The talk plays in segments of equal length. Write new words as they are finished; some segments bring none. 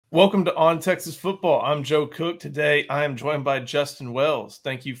Welcome to On Texas Football. I'm Joe Cook. Today, I am joined by Justin Wells.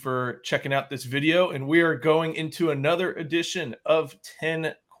 Thank you for checking out this video. And we are going into another edition of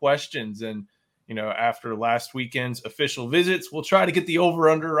 10 questions. And, after last weekend's official visits, we'll try to get the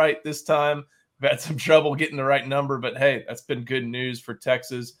over-under right this time. We've had some trouble getting the right number, but hey, that's been good news for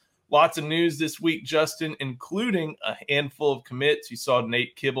Texas. Lots of news this week, Justin, including a handful of commits. You saw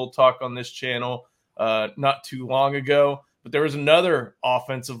Nate Kibble talk on this channel not too long ago. But there was another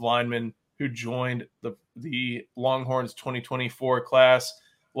offensive lineman who joined the Longhorns 2024 class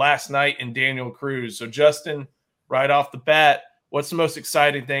last night in Daniel Cruz. So, Justin, right off the bat, what's the most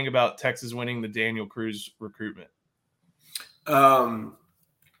exciting thing about Texas winning the Daniel Cruz recruitment? The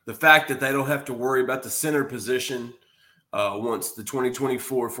fact that they don't have to worry about the center position once the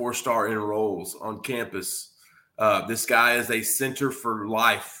 2024 four-star enrolls on campus. This guy is a center for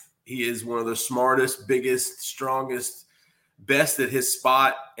life. He is one of the smartest, biggest, strongest, best at his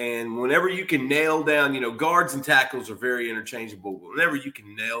spot. And whenever you can nail down, guards and tackles are very interchangeable. Whenever you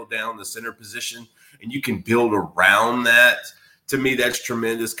can nail down the center position and you can build around that, to me, that's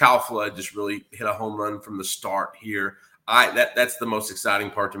tremendous. Kyle Flood just really hit a home run from the start here. That's the most exciting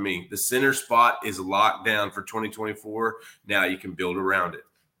part to me. The center spot is locked down for 2024. Now you can build around it.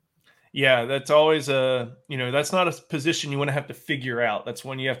 Yeah, that's always that's not a position you want to have to figure out. That's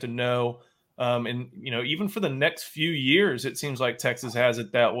one you have to know. Even for the next few years, it seems like Texas has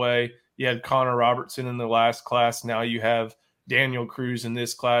it that way. You had Connor Robertson in the last class. Now you have Daniel Cruz in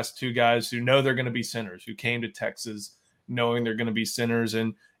this class, two guys who know they're going to be centers, who came to Texas knowing they're going to be centers.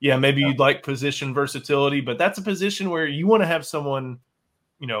 And yeah, maybe you'd like position versatility, but that's a position where you want to have someone,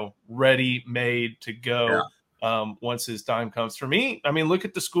 ready, made to go once his time comes. For me, look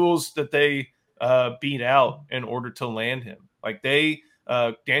at the schools that they beat out in order to land him. Like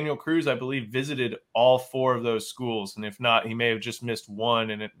Daniel Cruz, I believe, visited all four of those schools. And if not, he may have just missed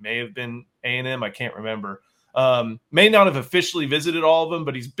one, and it may have been A&M. I can't remember. May not have officially visited all of them,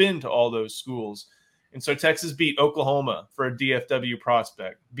 but he's been to all those schools. And so Texas beat Oklahoma for a DFW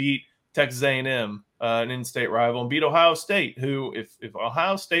prospect, beat Texas A&M, an in-state rival, and beat Ohio State, who, if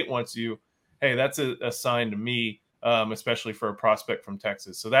Ohio State wants you, hey, that's a sign to me, especially for a prospect from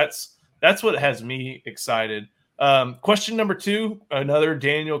Texas. So that's what has me excited. Question number 2, another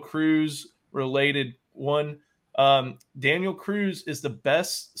Daniel Cruz related one. Daniel Cruz is the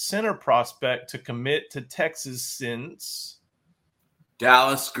best center prospect to commit to Texas since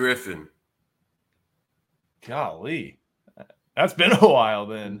Dallas Griffin. Golly, that's been a while.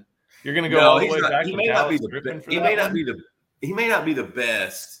 Then you're going to go all the way back to Dallas Griffin. He may not be the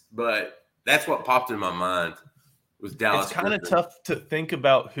best, but that's what popped in my mind was Dallas. It's kind of tough to think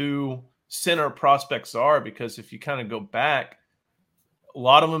about who center prospects are, because if you kind of go back, a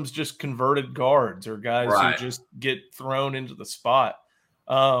lot of them's just converted guards or guys who just get thrown into the spot.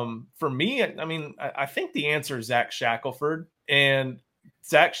 For me, I think the answer is Zach Shackelford, and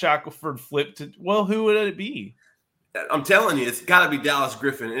Zach Shackelford flipped to, who would it be? I'm telling you, it's got to be Dallas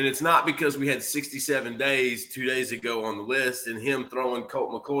Griffin, and it's not because we had 67 days 2 days ago on the list and him throwing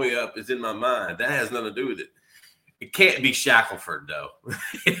Colt McCoy up is in my mind. That has nothing to do with it. It can't be Shackelford, though.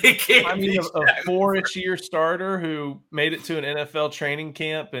 It can't be a 4-ish year starter who made it to an NFL training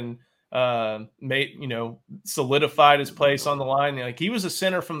camp and solidified his place on the line. Like, he was a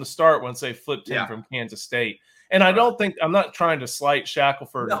center from the start once they flipped him from Kansas State. And I'm not trying to slight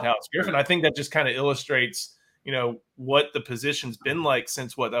Shackelford and Dallas Griffin. I think that just kind of illustrates, what the position's been like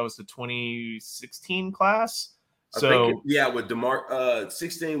since that was the 2016 class. So with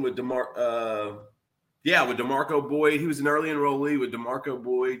 16 with with DeMarco Boyd. He was an early enrollee with DeMarco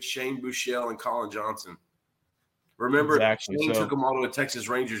Boyd, Shane Buechele, and Colin Johnson. Remember, Shane took them all to a Texas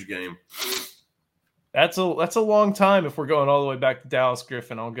Rangers game. That's a long time. If we're going all the way back to Dallas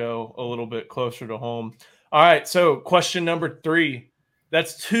Griffin, I'll go a little bit closer to home. All right, so question number 3.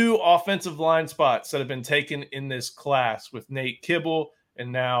 That's 2 offensive line spots that have been taken in this class with Nate Kibble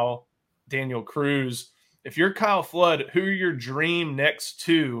and now Daniel Cruz. If you're Kyle Flood, who are your dream next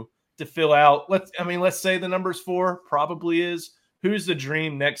 2 to fill out? Let's say the number's 4, probably is. Who's the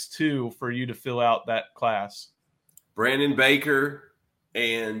dream next 2 for you to fill out that class? Brandon Baker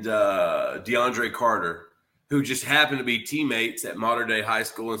and DeAndre Carter, who just happen to be teammates at Modern Day High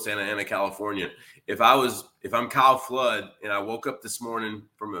School in Santa Ana, California. If I'm Kyle Flood and I woke up this morning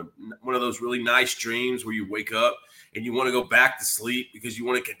from one of those really nice dreams where you wake up and you want to go back to sleep because you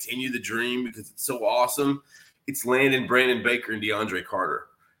want to continue the dream because it's so awesome, it's landing Brandon Baker and DeAndre Carter.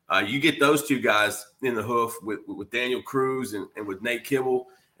 You get those 2 guys in the hoof with Daniel Cruz and with Nate Kibble,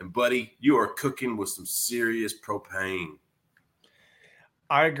 and buddy, you are cooking with some serious propane.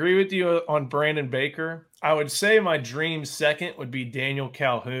 I agree with you on Brandon Baker. I would say my dream second would be Daniel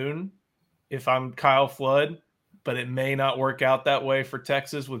Calhoun if I'm Kyle Flood, but it may not work out that way for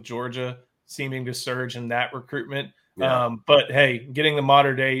Texas with Georgia seeming to surge in that recruitment. Yeah. But hey, getting the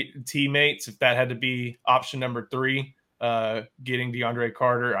modern day teammates, if that had to be option number 3, getting DeAndre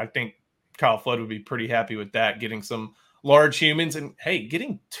Carter, I think Kyle Flood would be pretty happy with that, getting some large humans. And hey,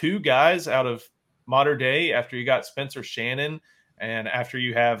 getting 2 guys out of modern day after you got Spencer Shannon and after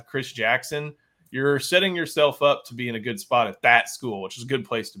you have Chris Jackson, you're setting yourself up to be in a good spot at that school, which is a good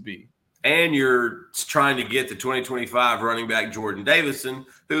place to be. And you're trying to get the 2025 running back Jordan Davison,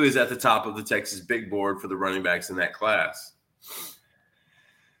 who is at the top of the Texas big board for the running backs in that class.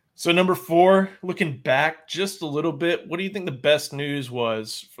 So number 4, looking back just a little bit, what do you think the best news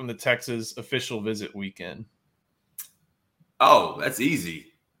was from the Texas official visit weekend? Oh, that's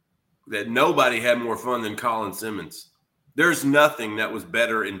easy. That nobody had more fun than Colin Simmons. There's nothing that was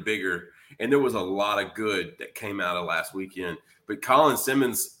better and bigger. And there was a lot of good that came out of last weekend. But Colin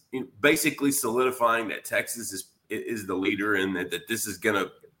Simmons basically solidifying that Texas is the leader and that this is going to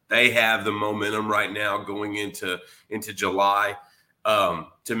 – they have the momentum right now going into July.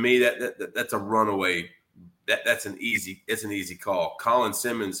 To me, that's a runaway. That's an easy call. Colin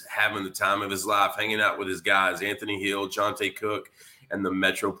Simmons having the time of his life, hanging out with his guys, Anthony Hill, Jonte Cook, and the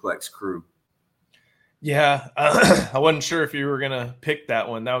Metroplex crew. Yeah, I wasn't sure if you were going to pick that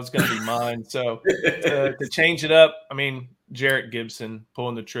one. That was going to be mine. So to change it up, I mean, Jarrett Gibson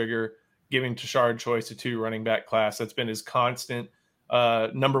pulling the trigger, giving Tashard Choice a 2 running back class. That's been his constant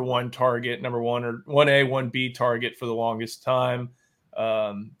number 1 target, number 1 or 1A, 1B target for the longest time.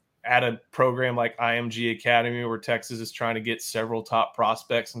 At a program like IMG Academy where Texas is trying to get several top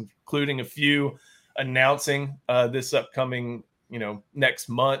prospects, including a few announcing this upcoming, next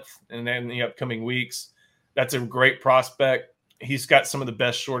month and then the upcoming weeks. That's a great prospect. He's got some of the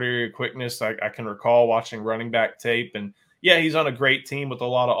best short area quickness I can recall watching running back tape. And yeah, he's on a great team with a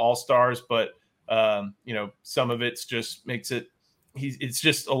lot of all-stars, but some of it's just it's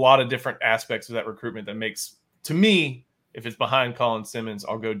just a lot of different aspects of that recruitment that makes, to me, if it's behind Colin Simmons,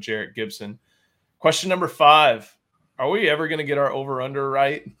 I'll go Jarrett Gibson. Question number 5, are we ever going to get our over-under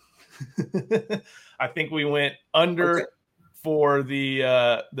right? I think we went under for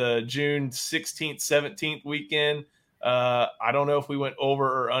the June 16th, 17th weekend. I don't know if we went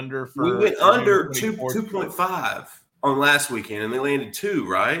over or under for. We went under 2.5 on last weekend, and they landed 2,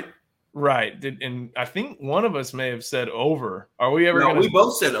 right? Right. And I think one of us may have said over. Are we ever going to? We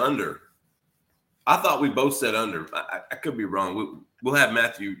both said under. I thought we both said under. I could be wrong. We'll have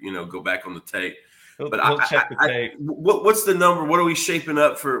Matthew, go back on the tape. He'll check the tape. What's the number? What are we shaping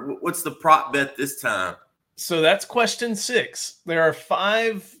up for? What's the prop bet this time? So that's question 6. There are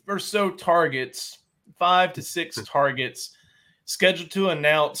 5 or so targets, 5 to 6 targets scheduled to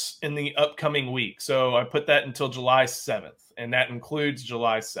announce in the upcoming week. So I put that until July 7th, and that includes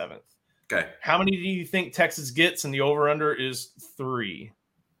July 7th. Okay. How many do you think Texas gets? And the over-under is 3.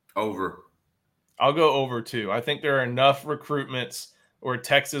 Over. I'll go over 2. I think there are enough recruitments where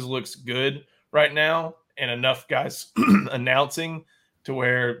Texas looks good right now and enough guys announcing to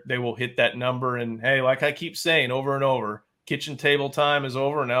where they will hit that number. And hey, like I keep saying over and over, kitchen table time is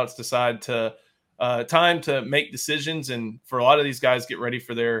over. Now it's time to make decisions. And for a lot of these guys, get ready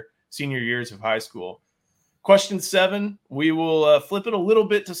for their senior years of high school. Question 7, we will flip it a little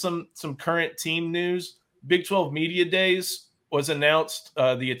bit to some current team news. Big 12 Media Days was announced.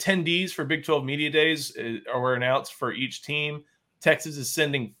 The attendees for Big 12 Media Days were announced for each team. Texas is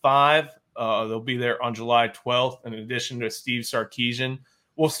sending 5. They'll be there on July 12th, in addition to Steve Sarkisian.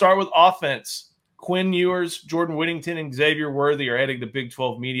 We'll start with offense. Quinn Ewers, Jordan Whittington, and Xavier Worthy are heading to Big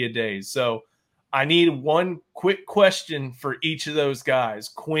 12 Media Days. So I need one quick question for each of those guys,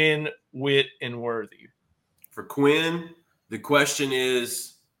 Quinn, Witt, and Worthy. For Quinn, the question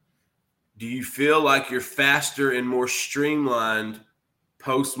is, do you feel like you're faster and more streamlined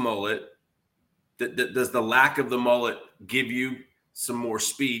post-mullet? Does the lack of the mullet give you some more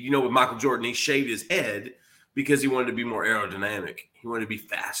speed? With Michael Jordan, he shaved his head because he wanted to be more aerodynamic. He wanted to be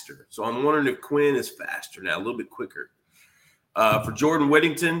faster. So I'm wondering if Quinn is faster now, a little bit quicker. For Jordan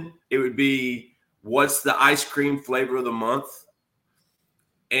Whittington, it would be, what's the ice cream flavor of the month?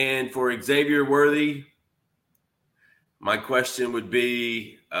 And for Xavier Worthy, my question would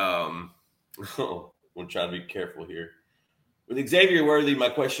be, I'm trying to be careful here. With Xavier Worthy, my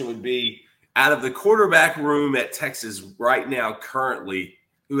question would be, out of the quarterback room at Texas right now, currently,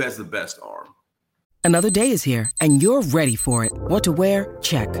 who has the best arm? Another day is here, and you're ready for it. What to wear?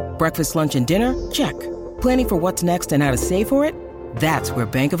 Check. Breakfast, lunch, and dinner? Check. Planning for what's next and how to save for it? That's where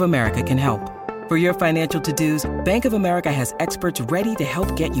Bank of America can help. For your financial to-dos, Bank of America has experts ready to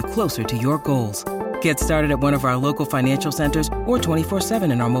help get you closer to your goals. Get started at one of our local financial centers or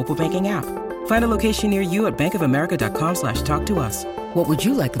 24/7 in our mobile banking app. Find a location near you at bankofamerica.com/talktous. What would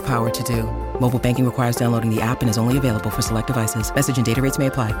you like the power to do? Mobile banking requires downloading the app and is only available for select devices. Message and data rates may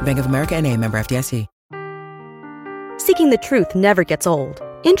apply. Bank of America N.A., member FDIC. Seeking the truth never gets old.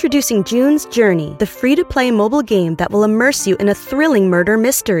 Introducing June's Journey, the free-to-play mobile game that will immerse you in a thrilling murder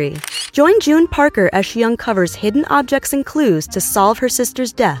mystery. Join June Parker as she uncovers hidden objects and clues to solve her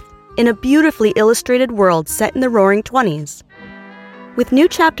sister's death in a beautifully illustrated world set in the Roaring '20s. With new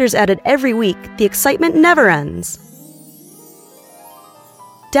chapters added every week, the excitement never ends.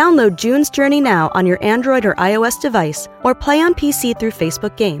 Download June's Journey now on your Android or iOS device, or play on PC through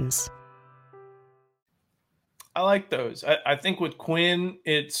Facebook Games. I like those. I think with Quinn,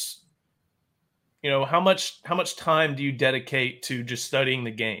 it's, how much time do you dedicate to just studying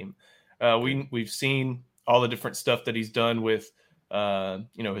the game? We've seen all the different stuff that he's done with,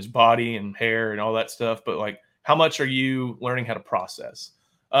 his body and hair and all that stuff. But like, how much are you learning how to process?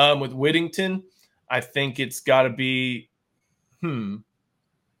 With Whittington, I think it's got to be,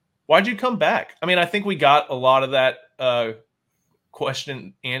 why'd you come back? I mean, I think we got a lot of that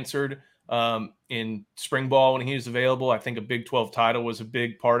question answered in spring ball when he was available. I think a Big 12 title was a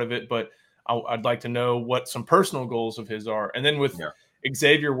big part of it, but I'd like to know what some personal goals of his are. And then with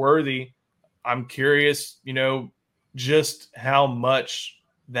Xavier Worthy, I'm curious, just how much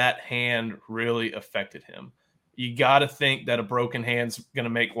that hand really affected him. You got to think that a broken hand's going to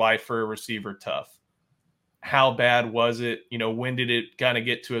make life for a receiver tough. How bad was it? When did it kind of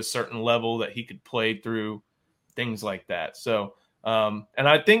get to a certain level that he could play through things like that? So, and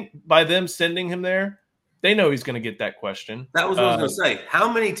I think by them sending him there, they know he's going to get that question. That was what I was going to say.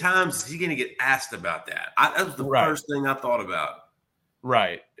 How many times is he going to get asked about that? That was the first thing I thought about.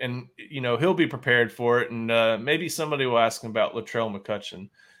 Right. And, he'll be prepared for it. And maybe somebody will ask him about Latrell McCutcheon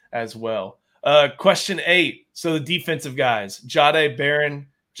as well. Question 8. So the defensive guys, Jahdae Barron,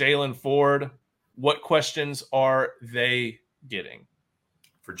 Jalen Ford, what questions are they getting?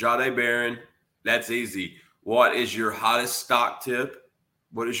 For Jahdae Barron, that's easy. What is your hottest stock tip?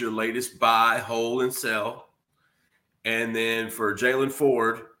 What is your latest buy, hold, and sell? And then for Jalen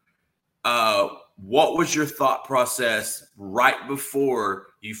Ford, what was your thought process right before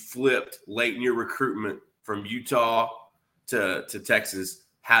you flipped late in your recruitment from Utah to Texas?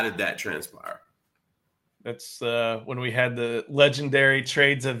 How did that transpire? That's when we had the legendary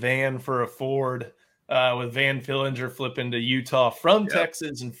trades of Van for a Ford, with Van Fillinger flipping to Utah from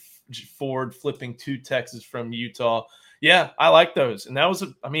Texas and Ford flipping to Texas from Utah. Yeah, I like those. And that was,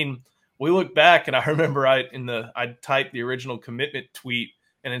 we look back and I remember I typed the original commitment tweet,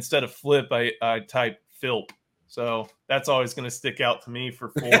 and instead of flip, I typed Philp. So that's always going to stick out to me for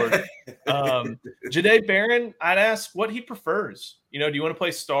Ford. Jahdae Barron, I'd ask what he prefers. Do you want to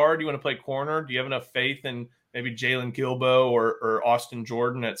play star? Do you want to play corner? Do you have enough faith in maybe Jalen Gilbo or Austin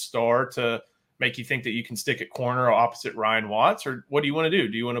Jordan at star to make you think that you can stick at corner opposite Ryan Watts? Or what do you want to do?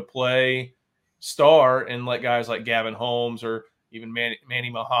 Do you want to play star and let guys like Gavin Holmes or even Manny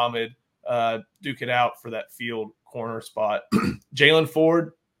Muhammad duke it out for that field corner spot? Jalen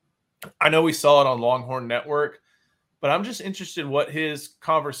Ford, I know we saw it on Longhorn Network, but I'm just interested what his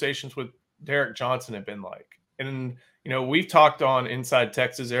conversations with Derek Johnson have been like. And, we've talked on Inside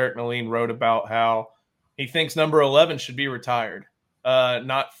Texas. Eric Naleen wrote about how he thinks number 11 should be retired.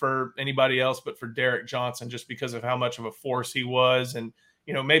 Not for anybody else, but for Derek Johnson, just because of how much of a force he was. And,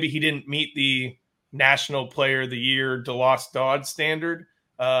 maybe he didn't meet the National Player of the Year DeLoss Dodds standard.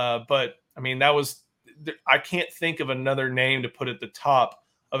 But, I can't think of another name to put at the top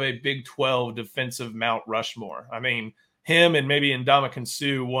of a Big 12 defensive Mount Rushmore. Him and maybe Ndamukong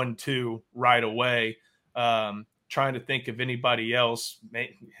Suh 1-2 right away. Trying to think of anybody else.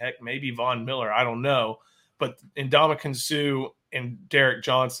 Maybe Von Miller. I don't know. But Ndamukong Suh and Derek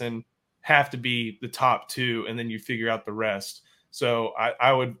Johnson have to be the top two, and then you figure out the rest. So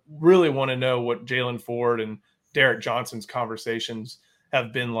I would really want to know what Jalen Ford and Derek Johnson's conversations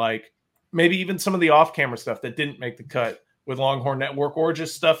have been like. Maybe even some of the off-camera stuff that didn't make the cut with Longhorn Network, or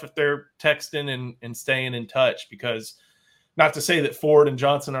just stuff if they're texting and staying in touch. Because not to say that Ford and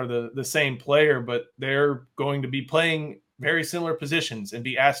Johnson are the same player, but they're going to be playing very similar positions and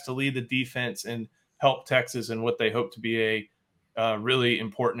be asked to lead the defense and help Texas in what they hope to be a really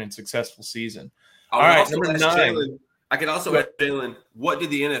important and successful season. All right, number 9. I can also ask Jalen, what did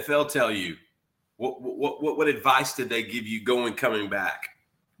the NFL tell you? What advice did they give you coming back?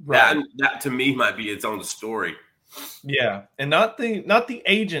 Right. That to me might be its own story. Yeah, and not the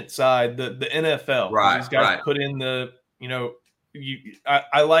agent side, the NFL. Right. These guys put in the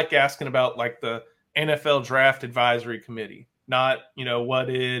I like asking about like the NFL Draft Advisory Committee. not, what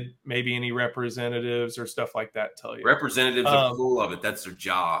did maybe any representatives or stuff like that tell you. Representatives are full of it. That's their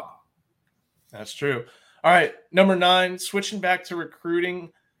job. That's true. All right, number 9, switching back to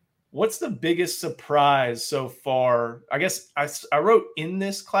recruiting. What's the biggest surprise so far? I guess I wrote in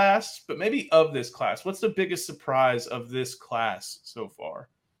this class, but maybe of this class. What's the biggest surprise of this class so far?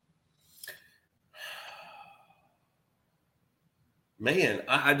 Man,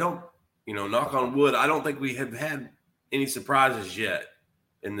 I don't, knock on wood, I don't think we have had any surprises yet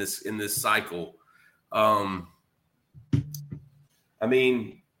in this cycle. I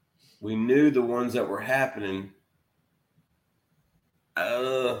mean, we knew the ones that were happening.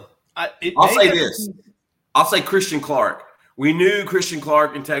 I'll say this. I'll say Christian Clark. We knew Christian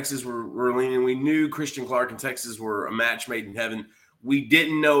Clark and Texas were leaning. We knew Christian Clark and Texas were a match made in heaven. We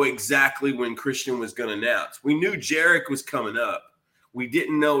didn't know exactly when Christian was going to announce. We knew Jarek was coming up. We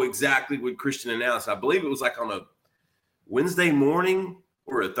didn't know exactly when Christian announced. I believe it was like on a Wednesday morning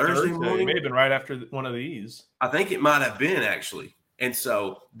or a Thursday morning. It may have been right after one of these. I think it might have been, actually. And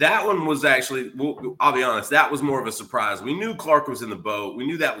so that one was actually, I'll be honest, that was more of a surprise. We knew Clark was in the boat. We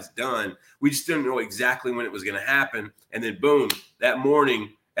knew that was done. We just didn't know exactly when it was going to happen. And then, boom, that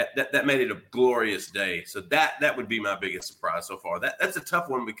morning, that made it a glorious day. So that would be my biggest surprise so far. That's a tough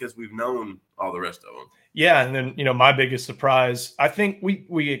one because we've known all the rest of them. Yeah, and then, my biggest surprise, I think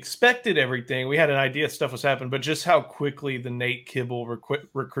we expected everything. We had an idea stuff was happening, but just how quickly the Nate Kibble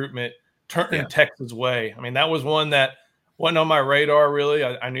recruitment turned Texas' way. I mean, that was one that wasn't on my radar, really.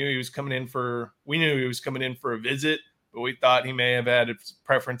 I knew he was coming in we knew he was coming in for a visit, but we thought he may have had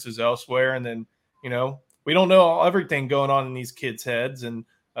preferences elsewhere. And then, we don't know everything going on in these kids' heads. And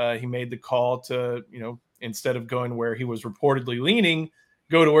he made the call to, instead of going where he was reportedly leaning,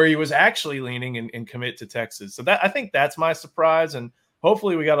 go to where he was actually leaning and commit to Texas. So I think that's my surprise. And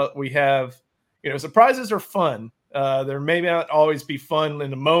hopefully we have, surprises are fun. There may not always be fun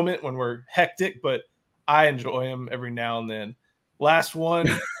in the moment when we're hectic, but I enjoy them every now and then. Last one.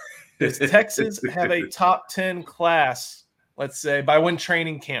 Does Texas have a top 10 class, let's say, by when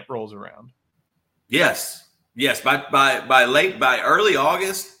training camp rolls around? Yes. By early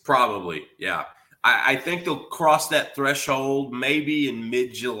August, probably. Yeah. I think they'll cross that threshold maybe in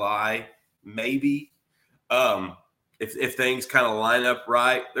mid-July, maybe. If things kind of line up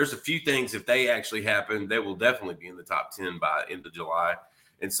right. There's a few things, if they actually happen, they will definitely be in the top 10 by end of July.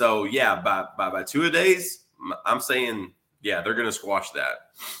 And so, yeah, by 2 days, I'm saying, yeah, they're going to squash that.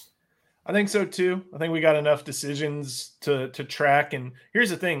 I think so, too. I think we got enough decisions to track. And here's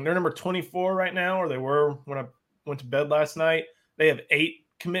the thing. They're number 24 right now, or they were when I went to bed last night. They have 8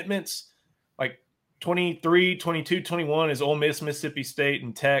 commitments. Like 23, 22, 21 is Ole Miss, Mississippi State,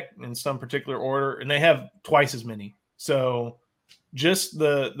 and Tech in some particular order. And they have twice as many. So just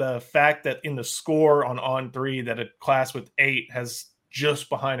the fact that in the score on 3 that a class with 8 has just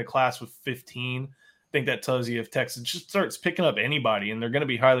behind a class with 15, I think that tells you if Texas just starts picking up anybody, and they're going to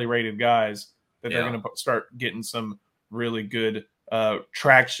be highly rated guys, that they're going to start getting some really good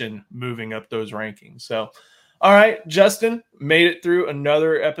traction moving up those rankings. So, all right, Justin, made it through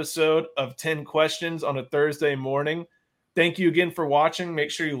another episode of 10 Questions on a Thursday morning. Thank you again for watching.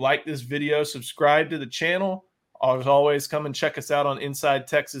 Make sure you like this video, subscribe to the channel. As always, come and check us out on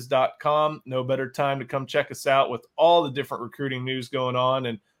InsideTexas.com. No better time to come check us out with all the different recruiting news going on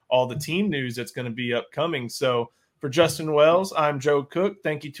and all the team news that's going to be upcoming. So for Justin Wells, I'm Joe Cook.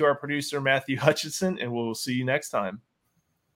 Thank you to our producer, Matthew Hutchinson, and we'll see you next time.